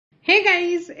Hey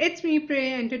guys, it's me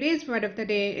Prey and today's word of the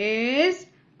day is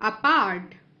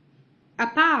apart.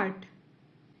 Apart.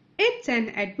 It's an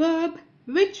adverb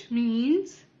which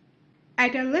means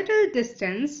at a little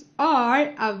distance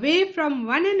or away from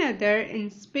one another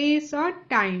in space or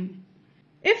time.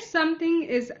 If something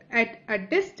is at a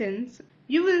distance,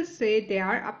 you will say they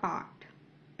are apart.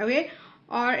 Okay?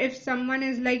 Or if someone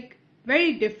is like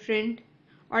very different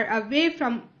or away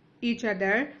from each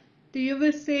other, so you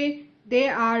will say they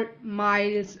are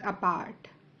miles apart.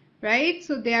 Right?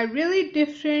 So they are really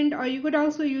different, or you could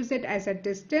also use it as a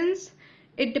distance.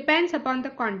 It depends upon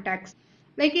the context.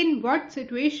 Like in what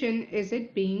situation is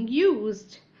it being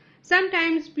used?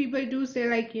 Sometimes people do say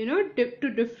like, to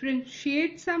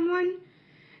differentiate someone,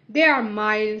 they are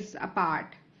miles apart.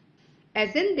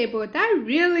 As in they both are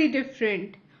really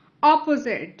different,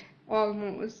 opposite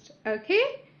almost. Okay?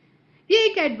 ये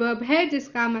एक adverb है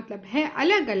जिसका मतलब है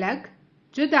अलग अलग,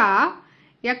 जुदा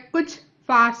या कुछ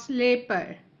फासले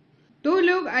पर. दो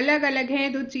लोग अलग अलग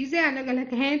हैं, दो चीजें अलग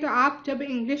अलग हैं, तो आप जब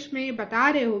इंग्लिश में ये बता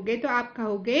रहे होगे तो आप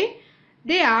कहोगे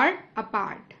they are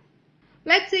apart.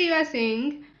 Let's say you are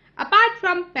saying apart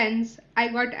from pens I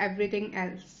got everything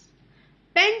else.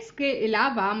 Pens के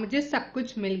अलावा मुझे सब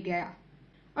कुछ मिल गया.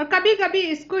 और कभी कभी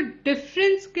इसको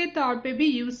डिफरेंस के तौर पे भी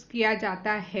यूज किया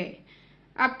जाता है.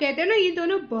 आप कहते हो ना ये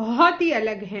दोनों बहुत ही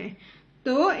अलग हैं,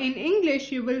 तो in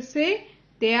English you will say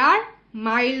they are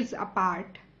miles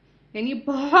apart. यानी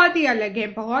बहुत ही अलग है,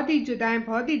 बहुत ही जुदा है,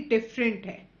 बहुत ही डिफरेंट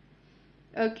है.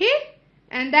 Okay,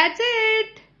 and that's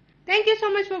it. Thank you so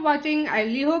much for watching. I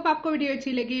really hope आपको वीडियो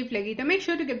अच्छी लगी. इफ लगी तो make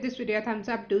sure to give this video Thums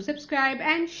up, do subscribe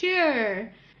and share.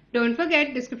 Don't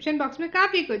forget description box में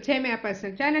काफी कुछ है. मेरा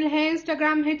पर्सनल चैनल है,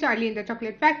 इंस्टाग्राम है, Charlie in the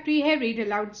chocolate factory है, रीड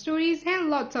अलाउड स्टोरीज है,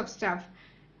 lots of stuff.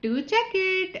 Do check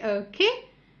it. Okay.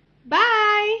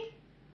 Bye.